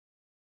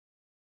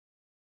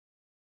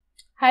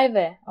Hi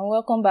there and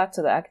welcome back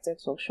to the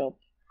Architects Workshop.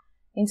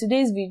 In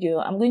today's video,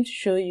 I'm going to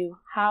show you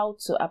how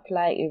to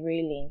apply a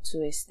railing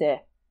to a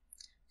stair.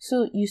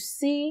 So you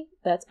see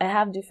that I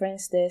have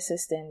different stair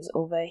systems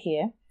over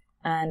here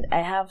and I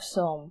have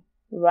some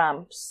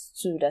ramps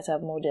too that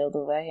I've modeled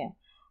over here.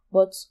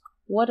 But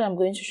what I'm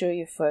going to show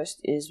you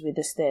first is with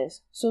the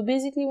stairs. So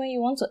basically when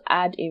you want to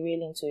add a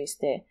railing to a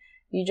stair,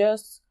 you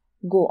just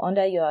go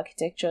under your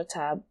architecture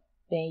tab,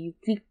 then you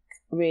click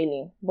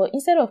railing, but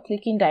instead of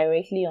clicking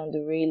directly on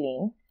the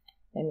railing,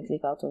 let me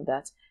click out of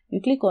that, you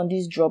click on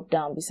this drop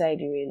down beside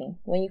the railing.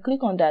 When you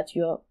click on that,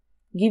 you're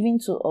given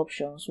two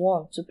options: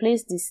 one, to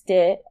place the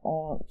stair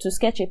on, to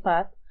sketch a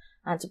path,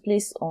 and to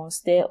place on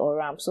stair or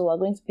ramp. So we're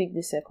going to pick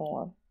the second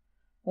one.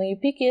 When you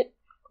pick it,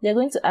 they're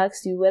going to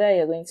ask you whether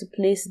you're going to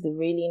place the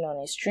railing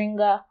on a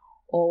stringer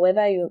or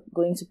whether you're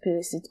going to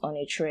place it on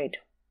a tread.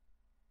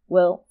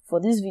 Well, for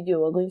this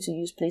video, we're going to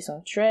use place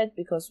on tread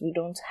because we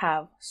don't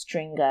have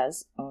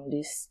stringers on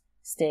this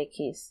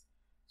staircase.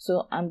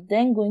 So I'm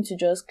then going to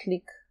just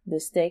click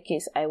the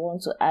staircase I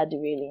want to add the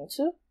railing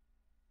to,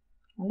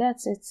 and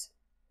that's it.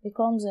 It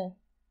comes in.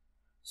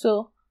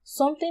 So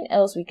something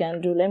else we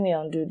can do, let me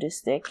undo this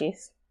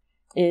staircase,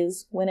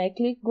 is when I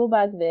go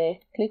back there,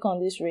 click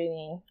on this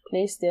railing,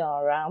 place there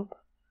on ramp,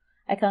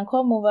 I can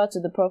come over to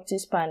the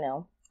properties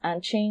panel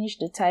and change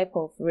the type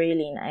of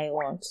railing I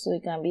want. So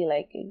it can be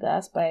like a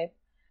gas pipe,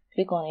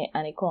 click on it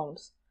and it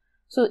comes.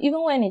 So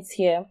even when it's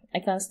here, I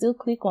can still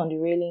click on the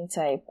railing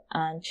type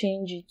and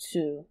change it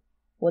to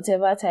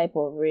whatever type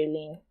of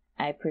railing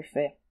I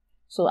prefer.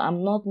 So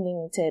I'm not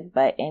limited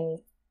by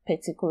any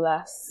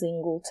particular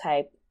single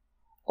type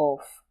of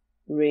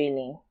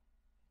railing.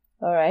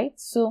 Alright,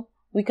 so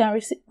we can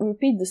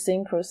repeat the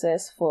same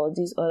process for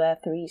these other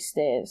three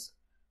stairs.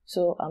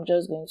 So I'm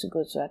just going to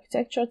go to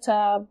architecture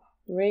tab,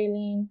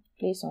 railing,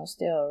 place on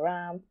stair or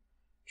ramp,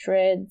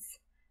 treads.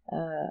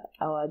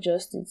 I'll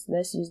adjust it.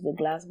 Let's use the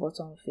glass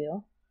bottom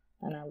fill,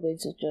 and I'm going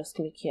to just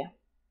click here.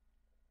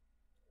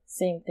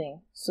 Same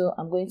thing. So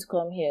I'm going to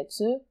come here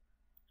too,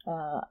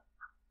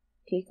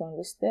 click on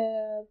the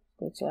stair,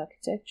 go to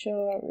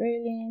architecture,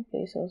 railing,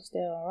 place on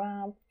stair or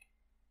ramp.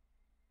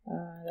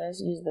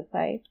 Let's use the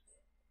pipe,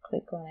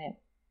 click on it.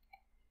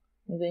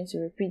 I'm going to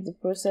repeat the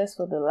process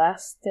for the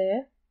last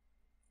stair.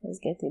 Let's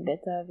get a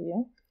better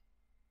view.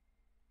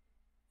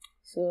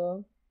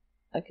 So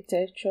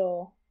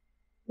architecture,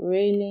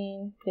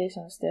 railing, place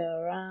on stair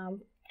or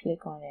ramp,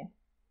 click on it.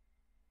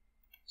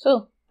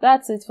 So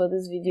that's it for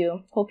this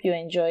video. Hope you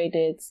enjoyed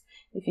it.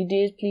 If you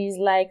did, please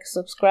like,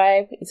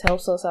 subscribe. It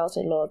helps us out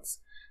a lot.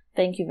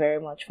 Thank you very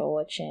much for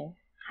watching.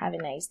 Have a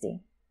nice day.